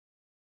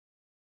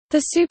The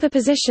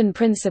superposition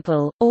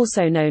principle,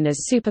 also known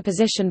as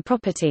superposition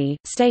property,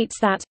 states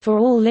that, for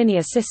all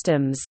linear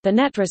systems, the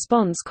net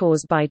response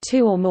caused by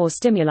two or more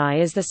stimuli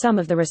is the sum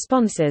of the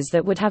responses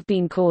that would have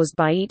been caused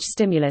by each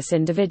stimulus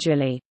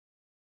individually.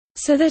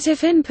 So that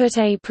if input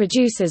A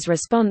produces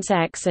response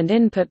X and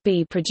input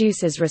B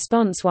produces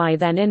response Y,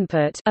 then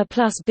input A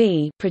plus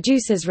B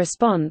produces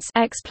response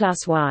X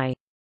plus Y.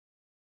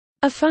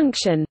 A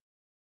function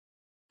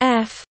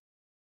f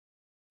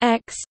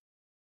x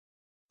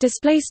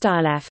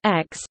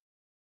 (f(x)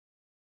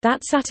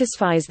 that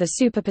satisfies the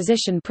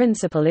superposition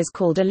principle is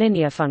called a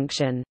linear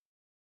function.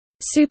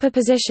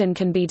 Superposition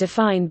can be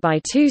defined by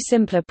two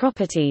simpler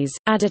properties,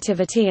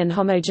 additivity and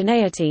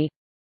homogeneity.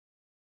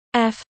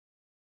 F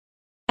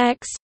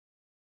x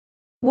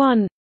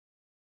 1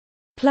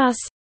 plus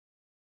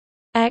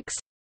x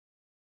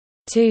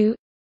 2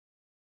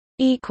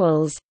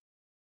 equals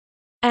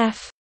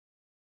f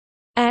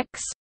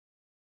x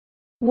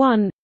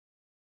 1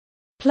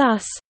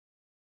 plus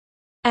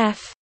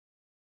f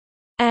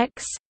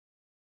x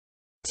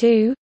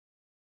 2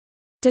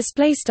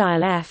 display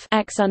style f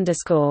x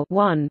underscore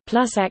 1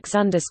 plus x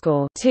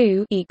underscore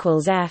 2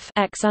 equals f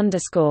x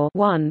underscore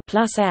 1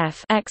 plus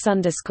f x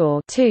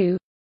underscore 2.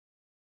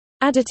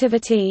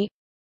 Additivity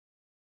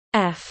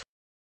f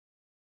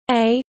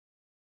a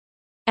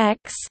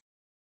x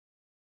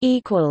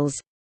equals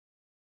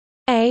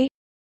a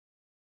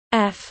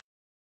f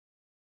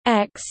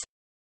x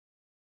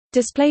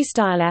display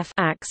style f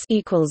x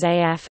equals a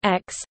f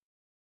x.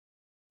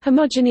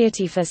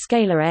 Homogeneity for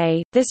scalar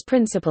A. This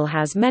principle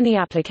has many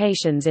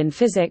applications in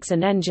physics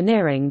and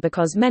engineering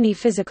because many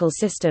physical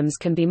systems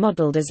can be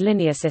modeled as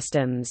linear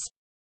systems.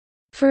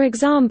 For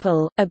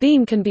example, a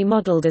beam can be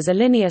modeled as a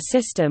linear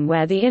system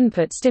where the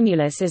input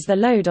stimulus is the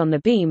load on the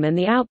beam and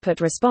the output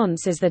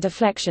response is the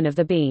deflection of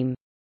the beam.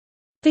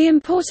 The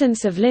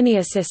importance of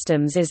linear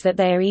systems is that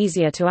they are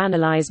easier to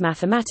analyze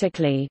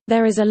mathematically.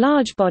 There is a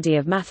large body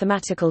of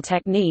mathematical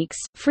techniques,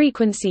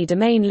 frequency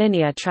domain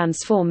linear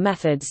transform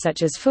methods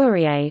such as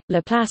Fourier,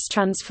 Laplace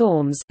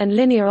transforms, and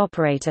linear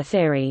operator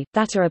theory,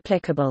 that are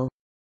applicable.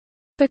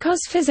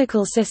 Because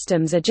physical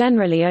systems are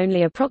generally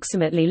only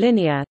approximately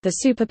linear, the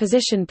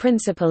superposition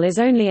principle is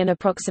only an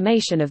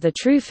approximation of the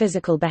true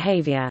physical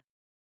behavior.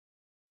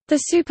 The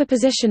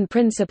superposition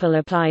principle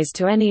applies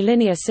to any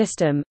linear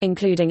system,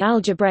 including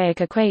algebraic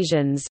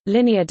equations,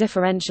 linear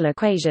differential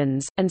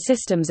equations, and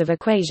systems of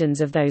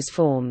equations of those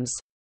forms.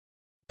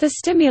 The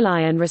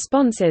stimuli and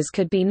responses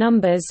could be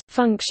numbers,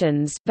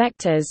 functions,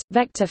 vectors,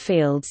 vector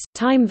fields,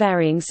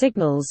 time-varying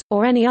signals,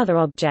 or any other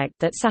object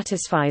that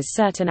satisfies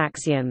certain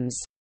axioms.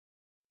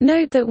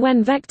 Note that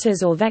when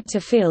vectors or vector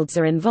fields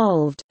are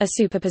involved, a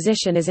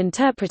superposition is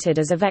interpreted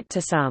as a vector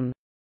sum.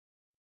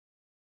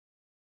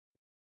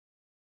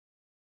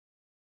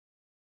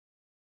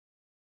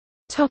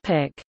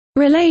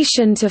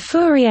 Relation to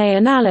Fourier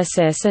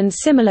analysis and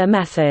similar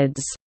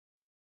methods.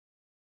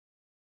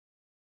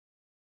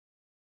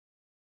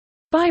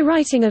 By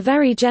writing a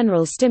very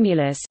general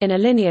stimulus in a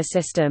linear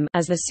system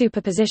as the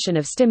superposition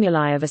of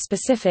stimuli of a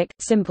specific,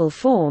 simple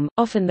form,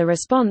 often the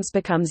response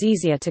becomes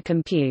easier to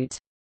compute.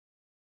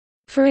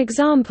 For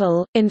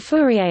example, in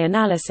Fourier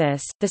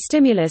analysis, the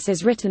stimulus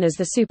is written as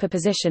the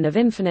superposition of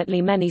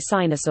infinitely many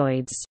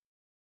sinusoids.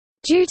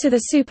 Due to the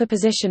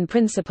superposition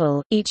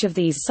principle, each of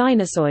these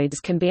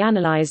sinusoids can be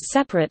analyzed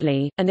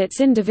separately, and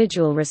its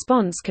individual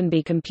response can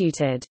be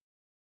computed.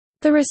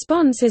 The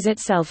response is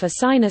itself a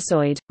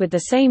sinusoid, with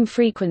the same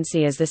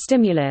frequency as the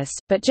stimulus,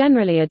 but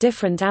generally a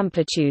different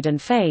amplitude and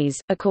phase.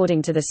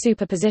 According to the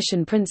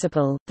superposition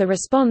principle, the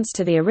response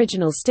to the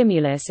original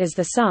stimulus is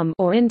the sum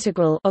or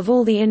integral of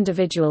all the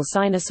individual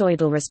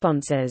sinusoidal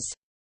responses.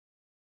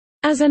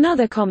 As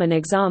another common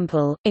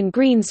example, in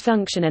Green's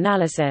function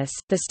analysis,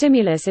 the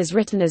stimulus is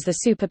written as the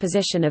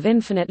superposition of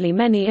infinitely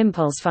many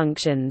impulse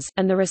functions,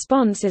 and the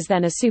response is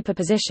then a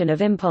superposition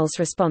of impulse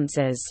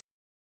responses.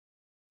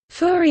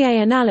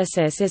 Fourier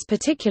analysis is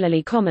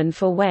particularly common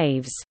for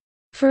waves.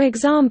 For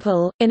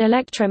example, in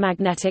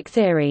electromagnetic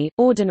theory,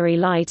 ordinary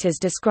light is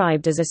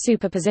described as a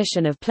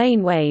superposition of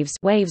plane waves,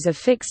 waves of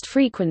fixed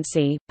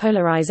frequency,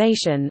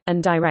 polarization,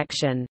 and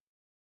direction.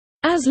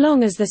 As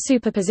long as the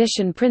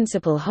superposition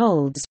principle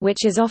holds,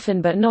 which is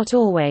often but not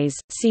always,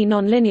 see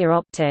nonlinear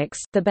optics,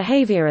 the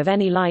behavior of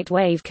any light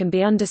wave can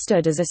be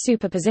understood as a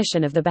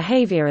superposition of the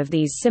behavior of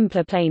these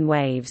simpler plane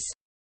waves.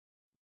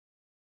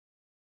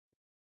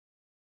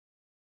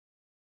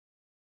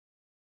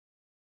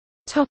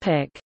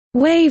 Topic: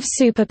 Wave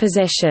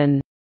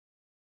superposition.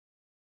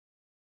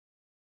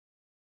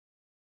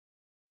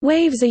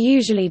 Waves are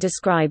usually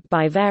described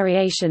by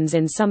variations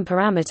in some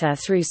parameter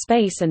through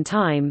space and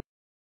time.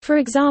 For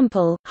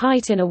example,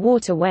 height in a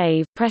water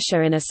wave,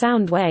 pressure in a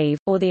sound wave,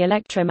 or the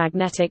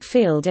electromagnetic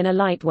field in a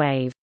light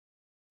wave.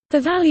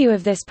 The value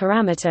of this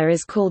parameter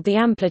is called the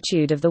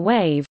amplitude of the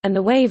wave, and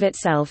the wave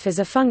itself is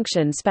a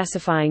function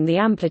specifying the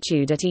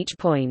amplitude at each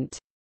point.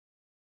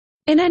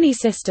 In any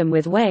system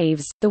with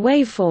waves, the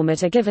waveform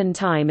at a given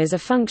time is a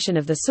function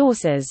of the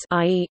sources,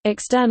 i.e.,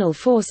 external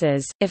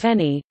forces, if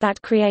any,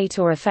 that create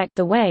or affect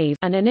the wave,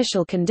 and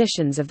initial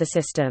conditions of the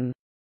system.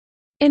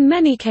 In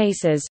many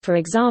cases, for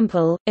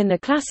example, in the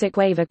classic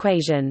wave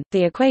equation,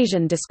 the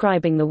equation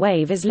describing the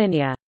wave is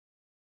linear.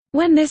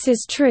 When this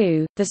is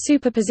true, the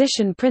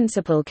superposition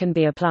principle can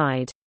be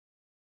applied.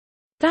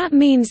 That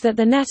means that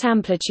the net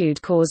amplitude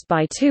caused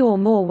by two or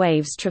more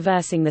waves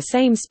traversing the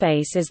same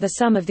space is the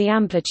sum of the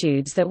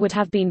amplitudes that would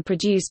have been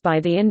produced by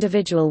the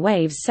individual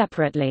waves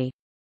separately.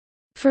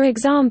 For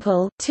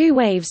example, two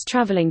waves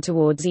traveling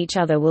towards each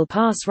other will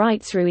pass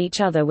right through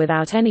each other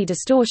without any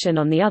distortion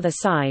on the other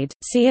side.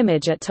 See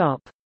image at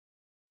top.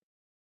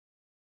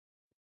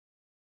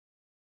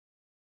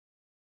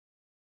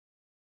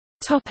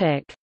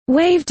 Topic: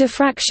 Wave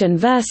diffraction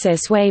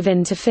versus wave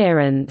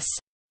interference.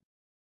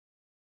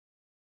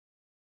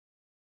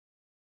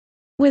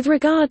 With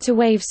regard to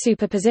wave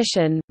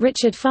superposition,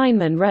 Richard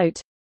Feynman wrote,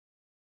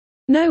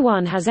 "No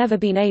one has ever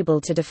been able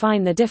to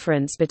define the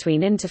difference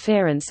between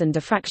interference and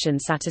diffraction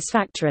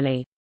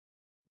satisfactorily.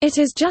 It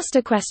is just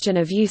a question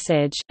of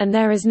usage, and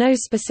there is no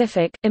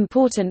specific,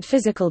 important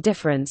physical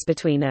difference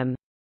between them.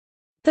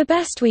 The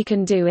best we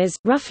can do is,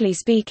 roughly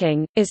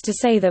speaking, is to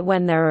say that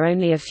when there are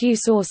only a few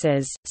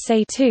sources,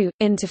 say two,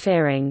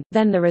 interfering,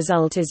 then the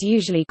result is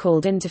usually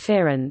called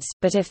interference,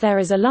 but if there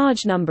is a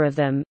large number of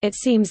them, it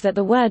seems that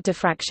the word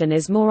diffraction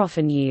is more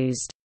often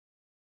used."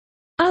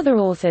 Other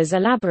authors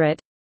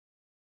elaborate,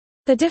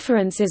 "The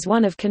difference is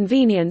one of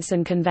convenience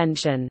and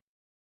convention.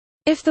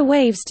 If the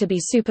waves to be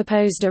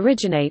superposed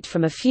originate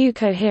from a few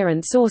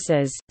coherent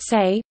sources,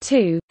 say,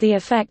 two, the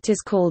effect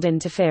is called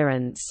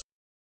interference.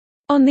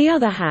 On the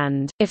other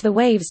hand, if the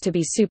waves to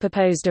be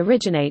superposed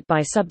originate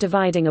by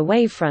subdividing a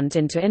wavefront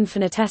into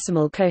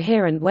infinitesimal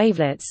coherent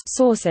wavelets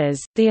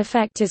sources, the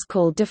effect is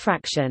called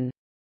diffraction.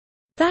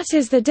 That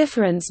is, the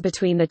difference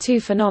between the two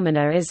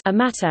phenomena is a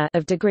matter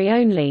of degree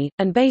only,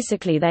 and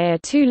basically they are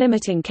two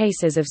limiting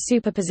cases of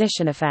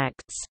superposition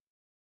effects.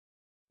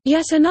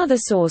 Yet another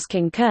source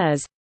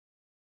concurs.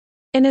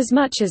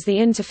 Inasmuch as the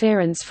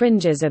interference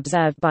fringes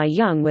observed by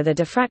Young with a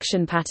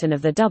diffraction pattern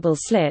of the double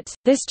slit,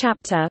 this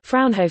chapter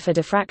Fraunhofer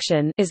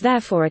diffraction is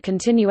therefore a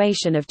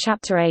continuation of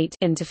Chapter 8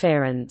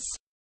 interference.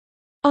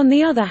 On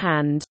the other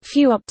hand,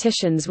 few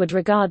opticians would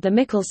regard the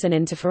Michelson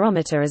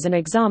interferometer as an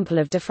example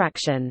of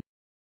diffraction.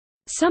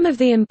 Some of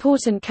the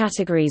important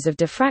categories of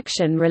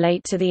diffraction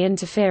relate to the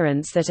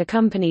interference that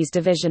accompanies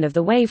division of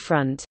the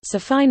wavefront, so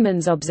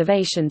Feynman's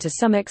observation to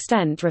some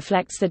extent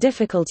reflects the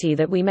difficulty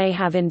that we may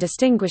have in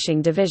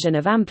distinguishing division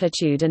of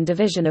amplitude and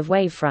division of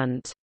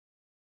wavefront.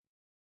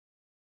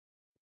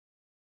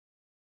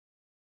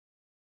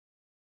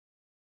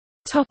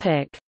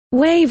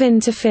 Wave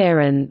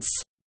interference.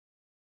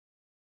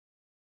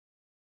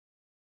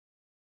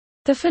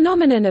 The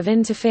phenomenon of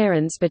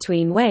interference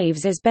between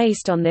waves is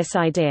based on this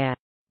idea.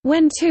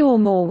 When two or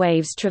more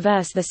waves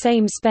traverse the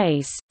same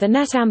space, the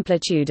net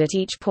amplitude at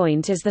each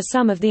point is the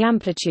sum of the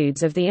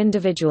amplitudes of the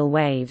individual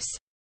waves.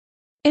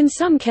 In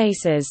some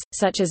cases,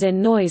 such as in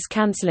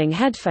noise-cancelling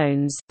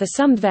headphones, the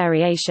summed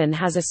variation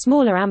has a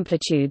smaller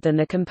amplitude than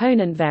the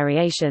component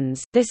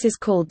variations. This is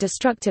called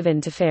destructive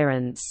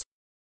interference.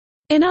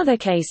 In other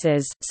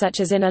cases,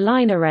 such as in a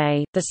line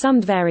array, the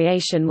summed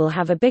variation will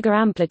have a bigger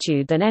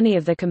amplitude than any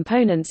of the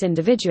components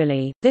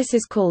individually. This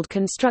is called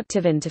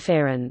constructive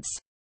interference.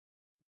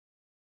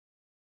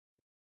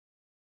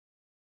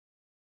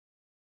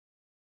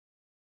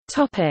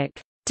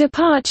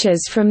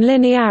 Departures from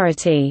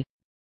linearity.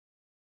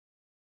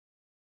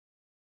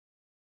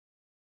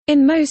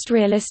 In most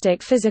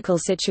realistic physical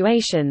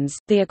situations,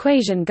 the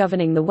equation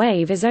governing the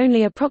wave is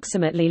only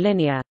approximately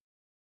linear.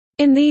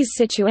 In these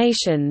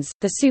situations,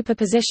 the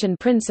superposition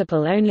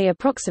principle only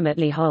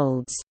approximately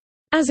holds.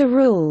 As a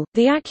rule,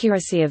 the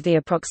accuracy of the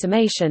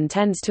approximation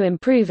tends to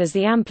improve as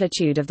the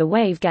amplitude of the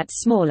wave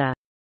gets smaller.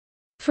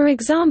 For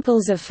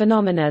examples of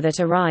phenomena that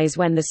arise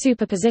when the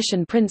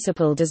superposition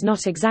principle does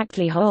not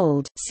exactly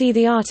hold, see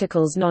the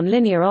articles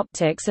Nonlinear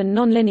optics and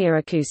Nonlinear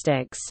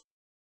acoustics.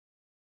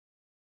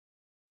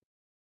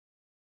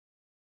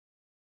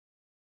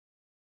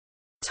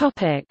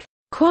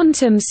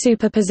 Quantum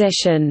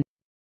superposition.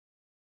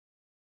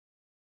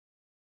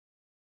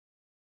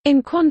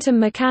 In quantum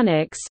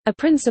mechanics, a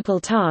principal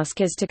task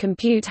is to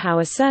compute how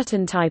a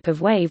certain type of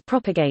wave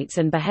propagates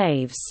and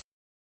behaves.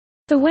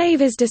 The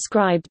wave is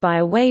described by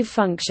a wave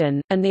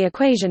function, and the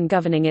equation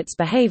governing its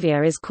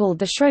behavior is called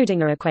the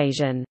Schrödinger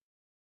equation.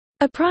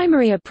 A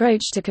primary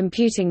approach to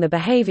computing the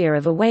behavior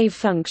of a wave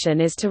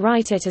function is to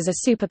write it as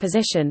a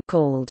superposition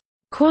called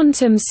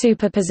quantum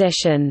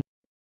superposition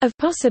of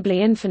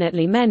possibly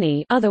infinitely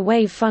many other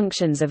wave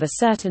functions of a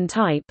certain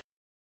type,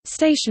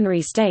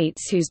 stationary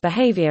states whose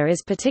behavior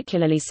is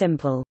particularly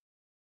simple.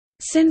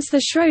 Since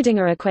the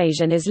Schrödinger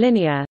equation is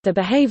linear, the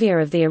behavior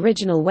of the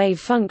original wave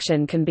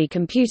function can be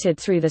computed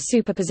through the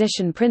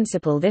superposition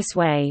principle this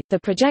way. The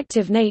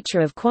projective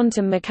nature of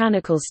quantum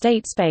mechanical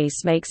state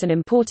space makes an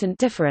important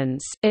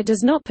difference. It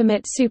does not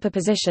permit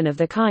superposition of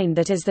the kind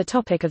that is the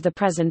topic of the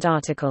present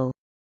article.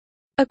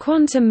 A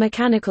quantum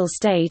mechanical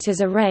state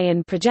is a ray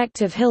in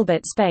projective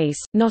Hilbert space,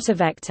 not a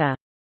vector.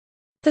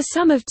 The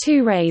sum of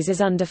two rays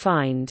is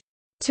undefined.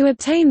 To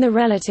obtain the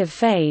relative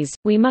phase,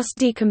 we must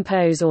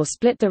decompose or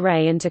split the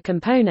ray into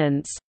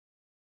components.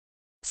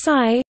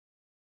 Psi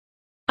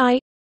I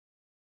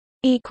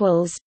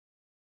equals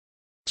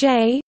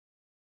J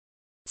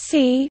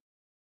C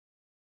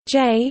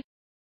J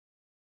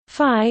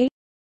Phi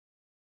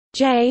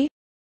J.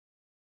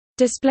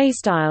 Display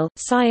style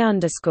psi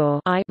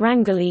underscore I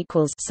rangle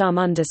equals sum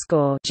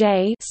underscore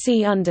J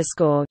C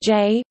underscore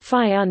J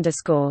Phi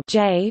underscore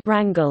J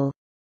rangle,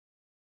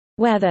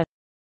 where the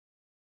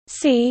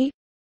C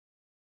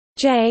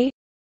J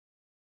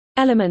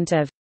element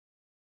of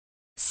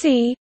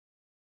C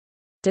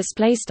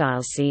display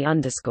style C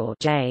underscore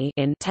J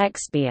in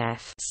text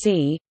BF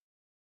C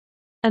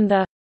and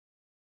the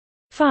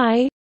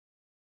Phi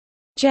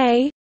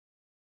J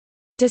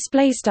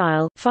display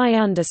style Phi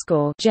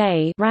underscore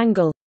J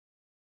rangle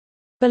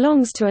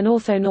belongs to an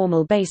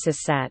orthonormal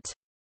basis set.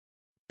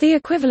 The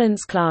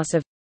equivalence class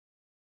of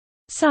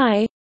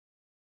psi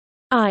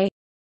I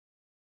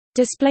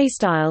display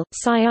style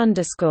psi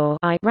underscore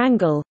I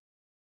rangle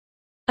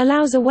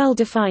allows a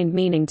well-defined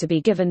meaning to be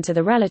given to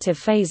the relative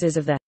phases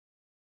of the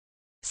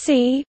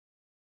C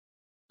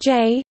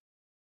J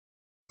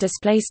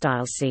display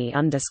style C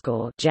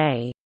underscore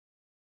J.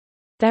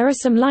 There are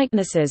some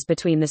likenesses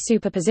between the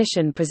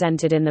superposition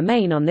presented in the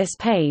main on this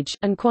page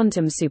and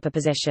quantum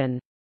superposition.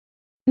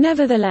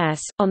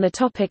 Nevertheless, on the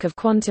topic of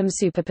quantum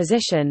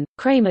superposition,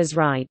 Kramers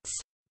writes,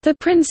 "The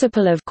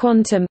principle of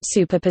quantum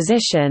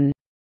superposition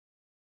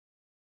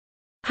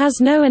has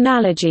no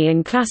analogy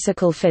in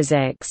classical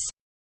physics."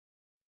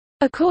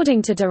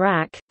 According to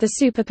Dirac, the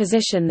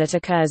superposition that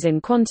occurs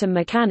in quantum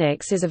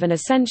mechanics is of an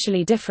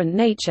essentially different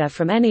nature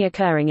from any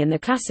occurring in the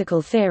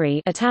classical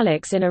theory,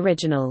 italics in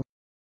original.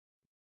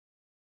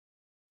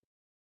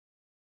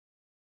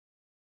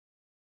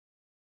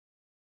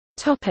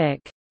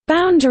 Topic: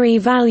 Boundary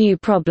value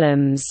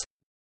problems.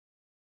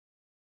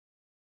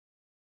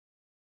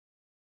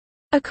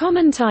 A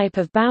common type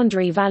of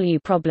boundary value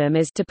problem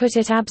is, to put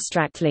it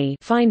abstractly,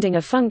 finding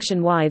a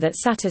function y that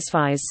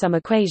satisfies some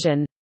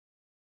equation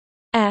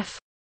f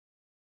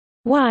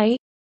y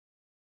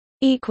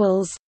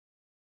equals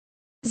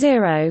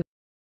 0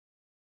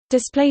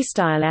 display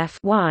style f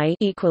y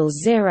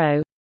equals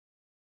 0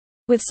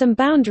 with some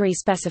boundary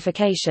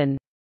specification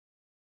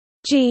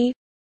g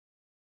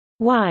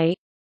y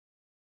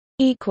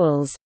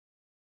equals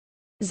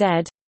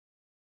z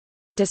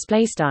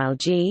display style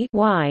g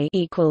y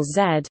equals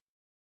z.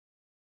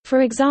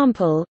 For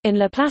example, in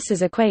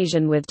Laplace's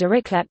equation with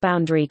Dirichlet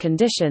boundary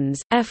conditions,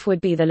 f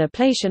would be the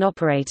Laplacian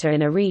operator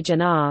in a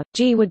region R,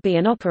 g would be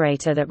an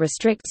operator that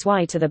restricts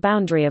y to the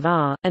boundary of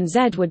R, and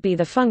z would be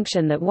the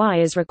function that y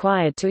is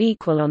required to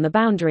equal on the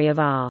boundary of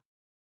R.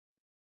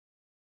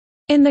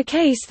 In the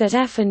case that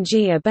f and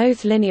g are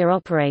both linear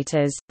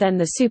operators, then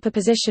the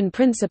superposition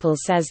principle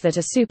says that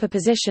a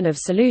superposition of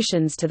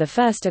solutions to the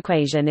first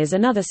equation is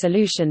another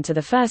solution to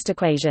the first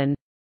equation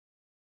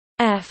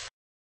f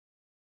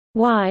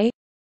y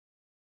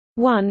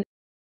 1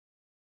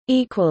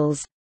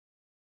 equals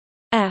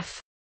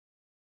f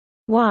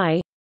y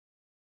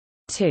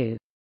 2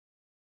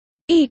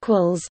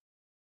 equals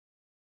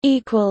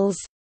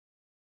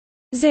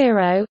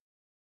 0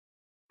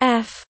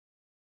 f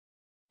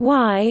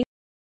y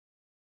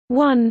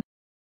 1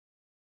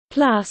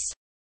 plus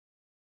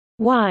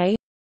y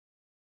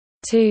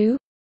 2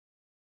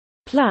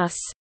 plus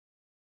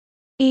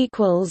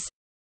equals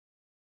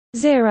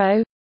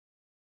 0.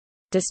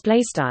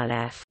 Display style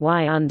f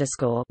y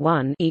underscore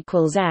 1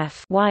 equals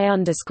f y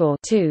underscore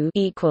 2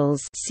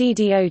 equals c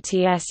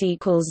dots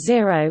equals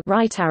 0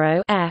 right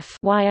arrow f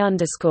y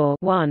underscore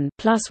 1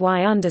 plus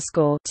y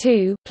underscore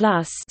 2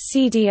 plus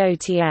c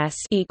dots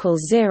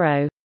equals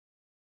 0.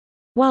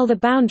 While the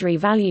boundary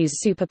values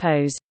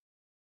superpose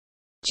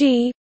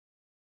g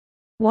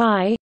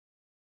y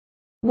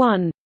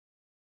 1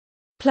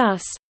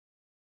 plus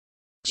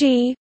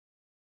g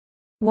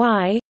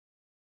y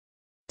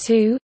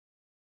 2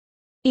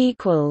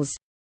 equals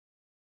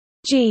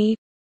g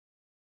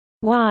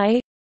y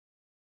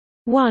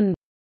 1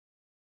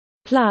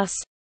 plus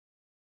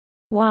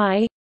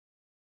y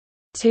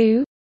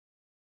 2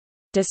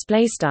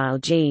 display style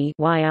g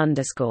y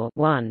underscore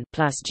 1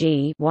 plus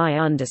g y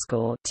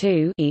underscore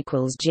 2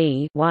 equals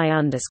g y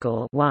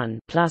underscore 1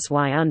 plus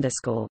y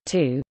underscore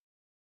 2.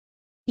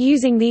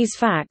 Using these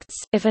facts,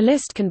 if a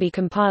list can be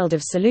compiled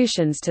of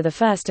solutions to the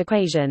first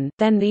equation,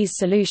 then these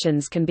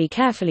solutions can be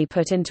carefully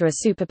put into a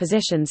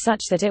superposition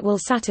such that it will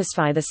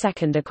satisfy the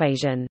second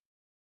equation.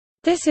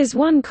 This is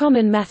one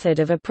common method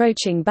of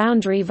approaching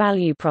boundary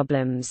value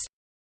problems.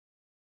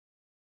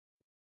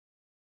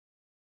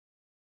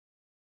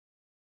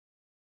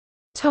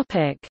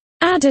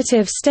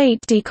 Additive state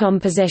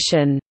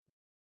decomposition.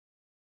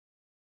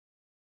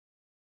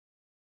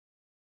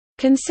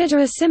 Consider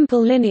a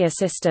simple linear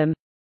system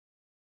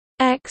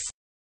x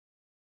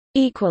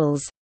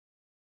equals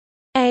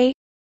a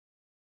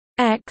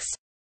x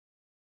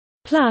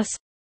plus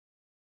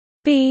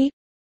b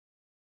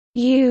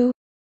u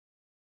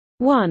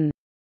 1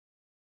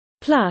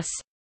 plus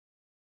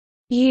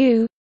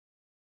u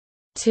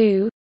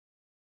 2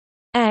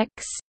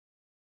 x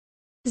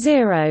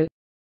 0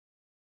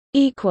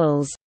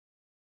 equals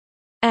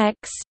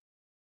x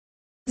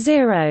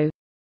 0.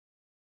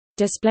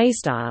 Display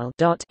style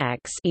dot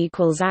x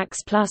equals x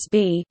plus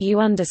b u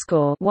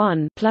underscore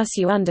 1 plus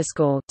u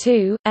underscore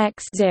 2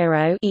 x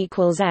 0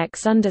 equals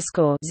x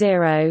underscore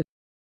 0.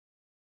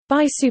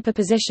 By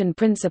superposition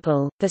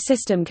principle, the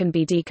system can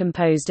be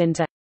decomposed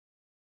into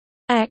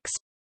x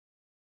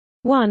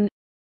 1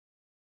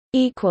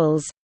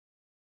 equals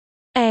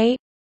a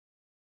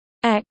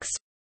x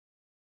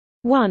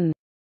 1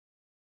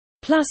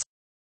 plus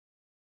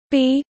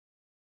b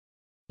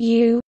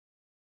u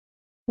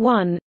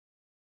 1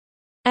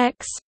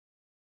 x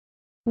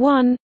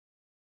 1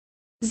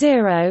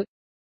 0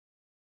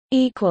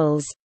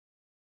 equals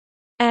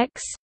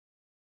x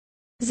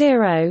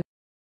 0.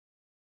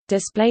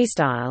 Display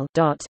style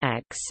dot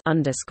x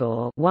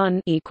underscore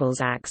 1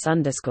 equals x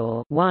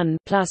underscore 1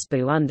 plus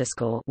b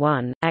underscore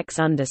 1 x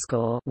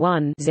underscore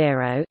 1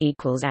 0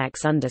 equals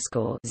x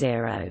underscore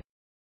 0.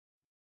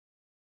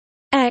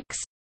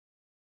 X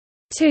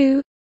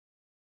 2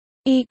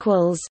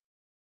 equals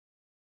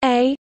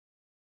a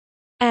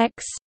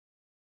x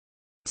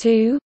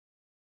 2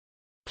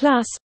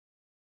 plus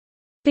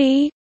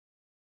b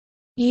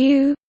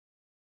u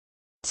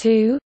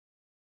 2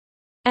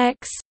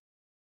 x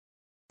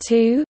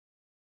 2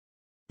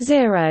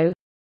 0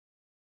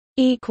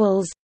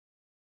 equals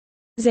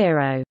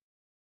 0.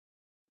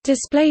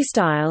 Display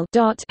style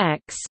dot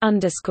x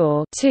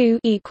underscore 2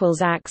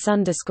 equals x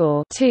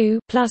underscore 2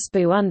 plus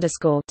b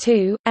underscore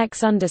 2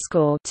 x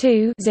underscore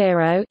 2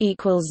 0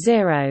 equals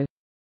 0,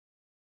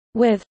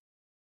 with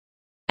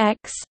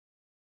x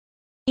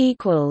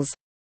equals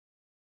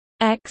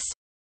x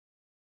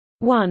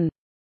 1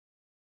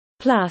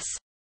 plus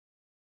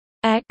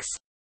x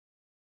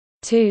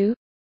 2.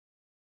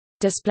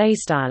 Display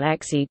style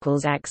x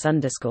equals x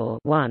underscore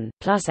 1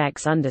 plus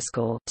x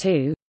underscore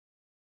 2.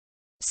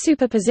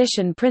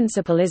 Superposition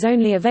principle is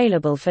only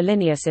available for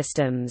linear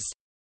systems.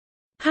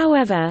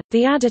 However,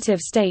 the additive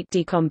state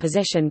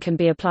decomposition can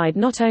be applied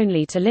not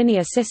only to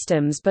linear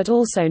systems but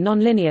also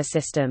nonlinear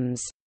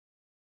systems.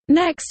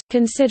 Next,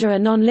 consider a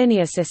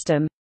nonlinear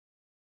system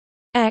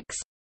x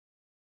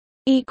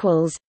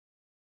equals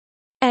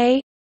a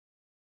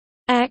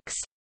x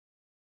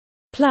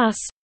plus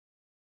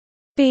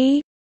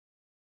b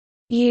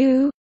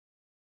u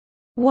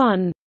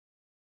 1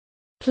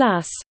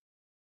 plus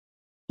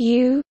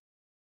u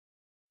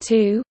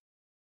 2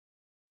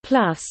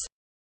 plus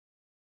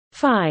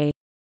phi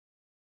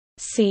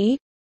c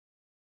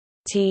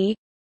t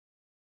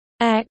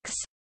x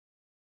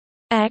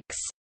x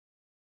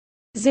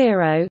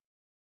 0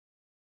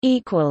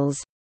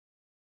 equals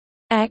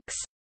x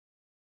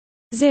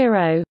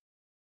 0.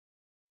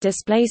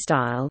 Display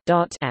style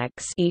dot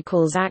x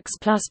equals x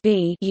plus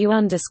b u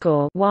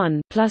underscore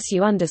 1 plus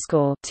u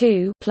underscore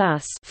 2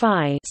 plus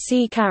phi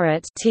c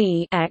caret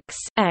t x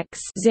x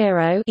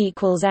 0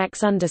 equals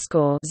x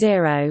underscore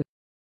 0,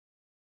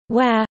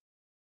 where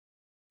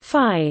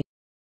phi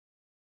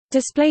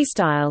display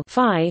style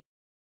phi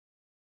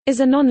is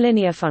a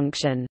nonlinear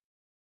function.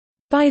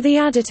 By the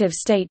additive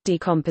state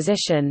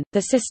decomposition,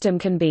 the system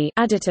can be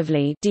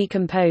additively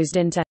decomposed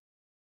into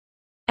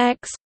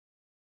x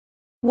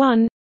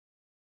 1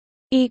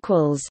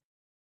 equals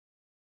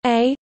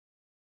a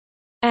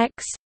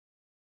x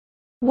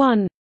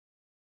 1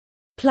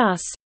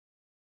 plus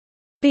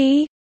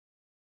b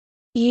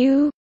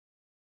u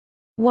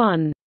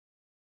 1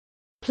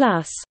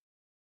 plus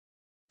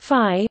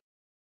phi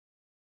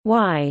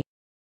y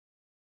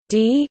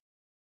d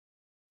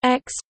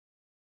x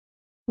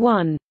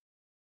 1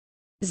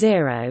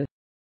 0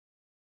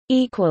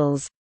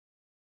 equals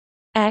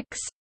x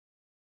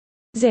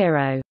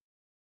 0.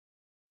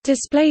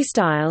 Display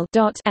style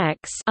dot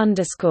x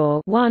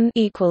underscore 1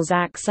 equals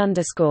x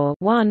underscore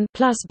 1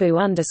 plus b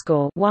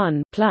underscore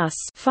 1 plus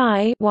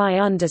phi y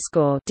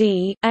underscore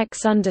d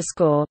x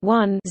underscore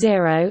 1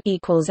 0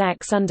 equals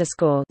x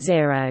underscore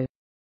 0.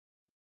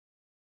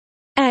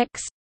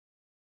 X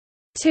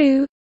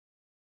 2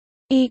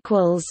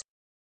 equals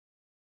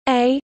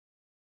a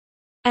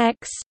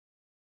x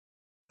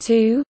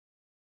 2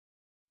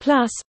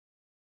 plus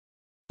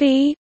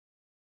b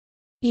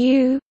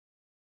u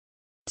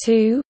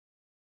 2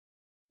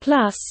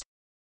 plus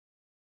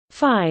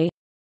phi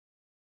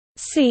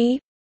c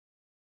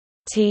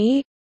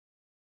t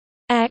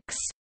x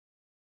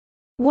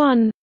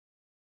 1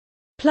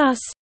 plus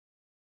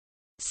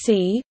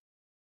c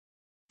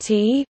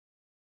t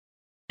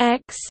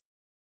x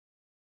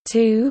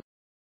 2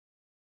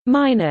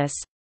 minus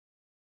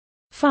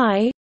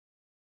phi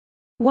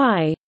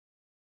y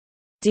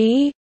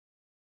d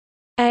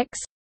x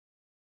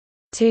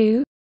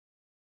 2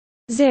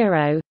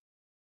 0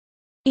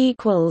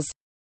 equals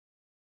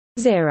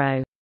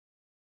 0.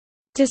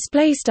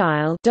 Display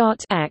style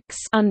dot x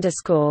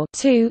underscore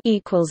 2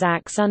 equals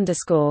x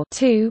underscore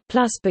 2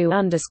 plus boo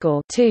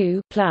underscore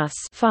 2 plus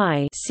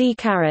phi c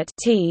caret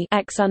t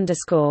x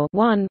underscore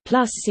 1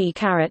 plus c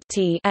caret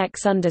t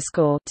x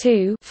underscore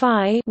 2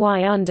 phi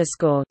y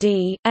underscore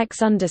d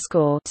x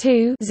underscore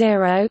 2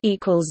 0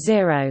 equals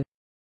 0,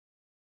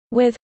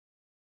 with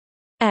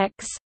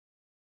x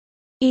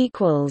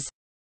equals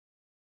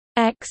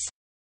x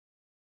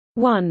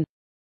 1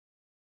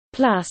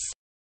 plus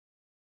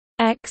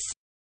x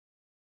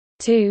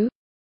 2.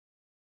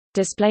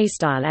 Display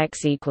style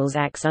x equals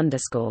x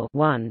underscore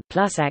 1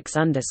 plus x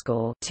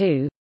underscore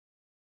 2.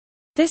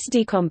 This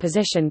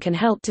decomposition can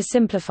help to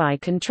simplify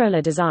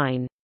controller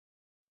design.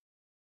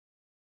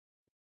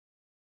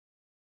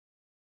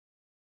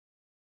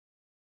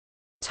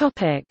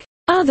 Topic: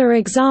 Other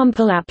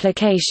example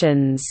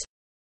applications.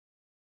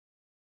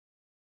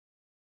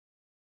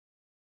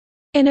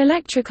 In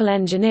electrical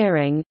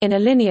engineering, in a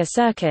linear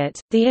circuit,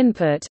 the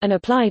input, an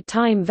applied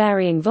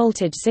time-varying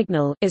voltage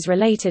signal, is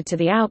related to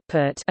the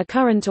output, a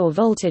current or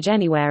voltage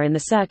anywhere in the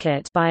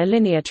circuit, by a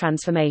linear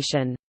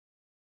transformation.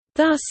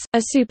 Thus,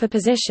 a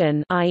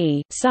superposition,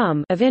 i.e.,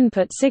 sum of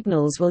input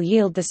signals will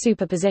yield the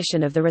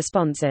superposition of the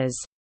responses.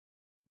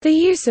 The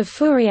use of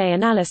Fourier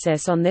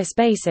analysis on this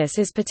basis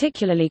is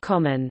particularly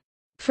common.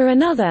 For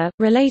another,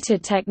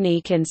 related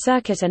technique in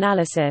circuit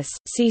analysis,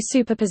 see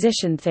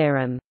superposition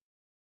theorem.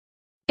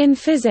 In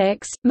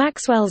physics,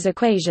 Maxwell's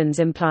equations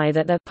imply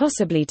that the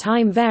possibly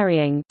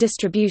time-varying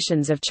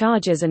distributions of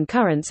charges and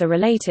currents are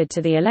related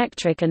to the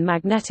electric and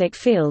magnetic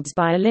fields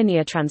by a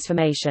linear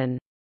transformation.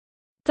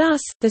 Thus,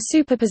 the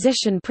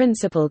superposition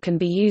principle can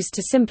be used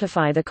to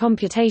simplify the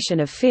computation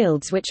of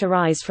fields which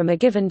arise from a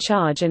given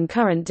charge and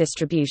current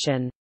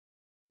distribution.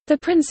 The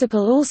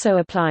principle also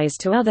applies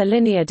to other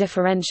linear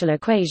differential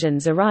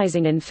equations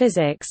arising in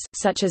physics,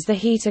 such as the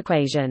heat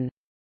equation.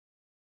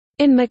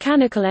 In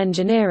mechanical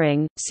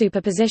engineering,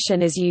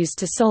 superposition is used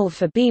to solve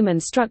for beam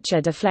and structure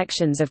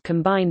deflections of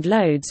combined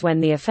loads when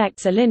the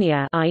effects are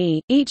linear,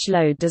 i.e., each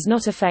load does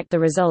not affect the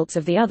results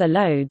of the other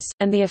loads,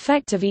 and the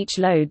effect of each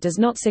load does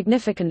not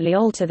significantly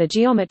alter the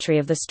geometry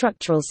of the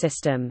structural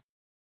system.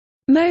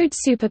 Mode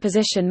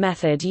superposition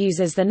method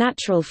uses the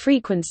natural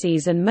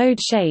frequencies and mode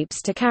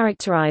shapes to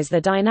characterize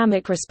the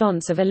dynamic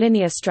response of a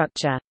linear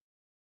structure.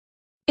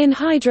 In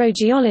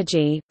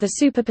hydrogeology, the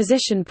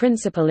superposition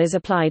principle is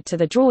applied to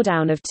the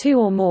drawdown of two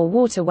or more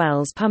water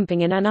wells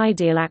pumping in an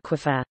ideal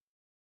aquifer.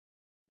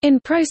 In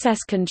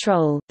process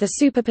control, the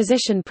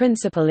superposition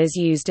principle is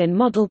used in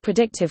model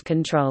predictive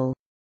control.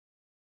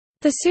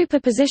 The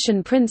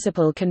superposition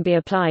principle can be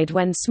applied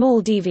when small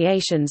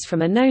deviations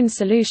from a known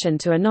solution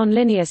to a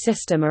nonlinear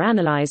system are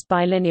analyzed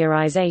by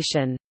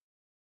linearization.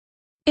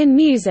 In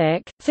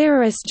music,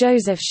 theorist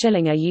Joseph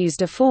Schillinger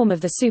used a form of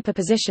the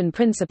superposition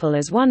principle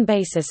as one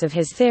basis of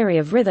his theory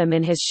of rhythm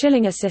in his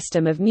Schillinger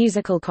system of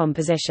musical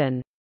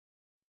composition.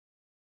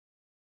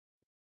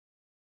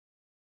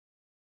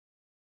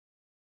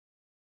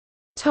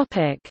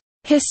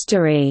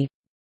 History.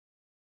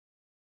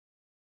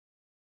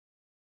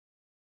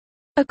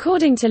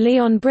 According to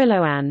Leon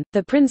Brillouin,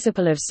 the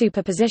principle of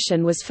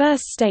superposition was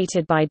first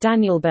stated by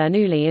Daniel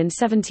Bernoulli in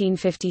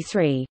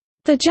 1753.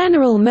 The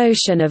general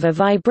motion of a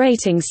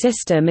vibrating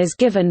system is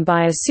given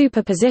by a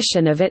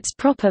superposition of its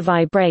proper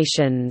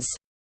vibrations.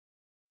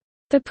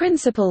 The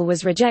principle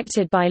was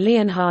rejected by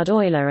Leonhard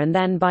Euler and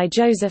then by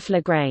Joseph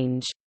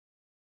Lagrange.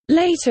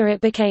 Later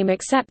it became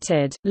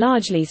accepted,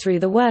 largely through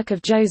the work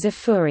of Joseph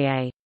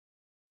Fourier.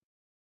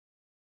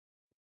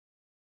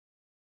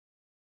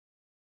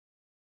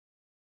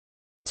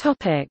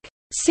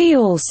 See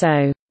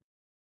also: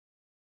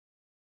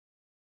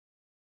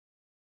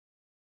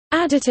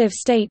 Additive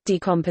state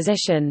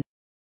decomposition,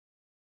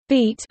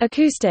 beat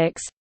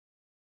acoustics,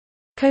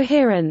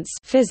 coherence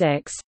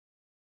physics,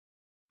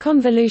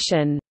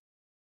 convolution,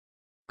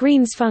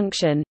 Green's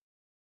function,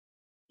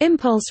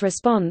 impulse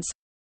response,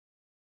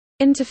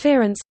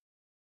 interference,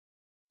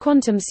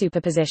 quantum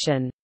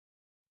superposition.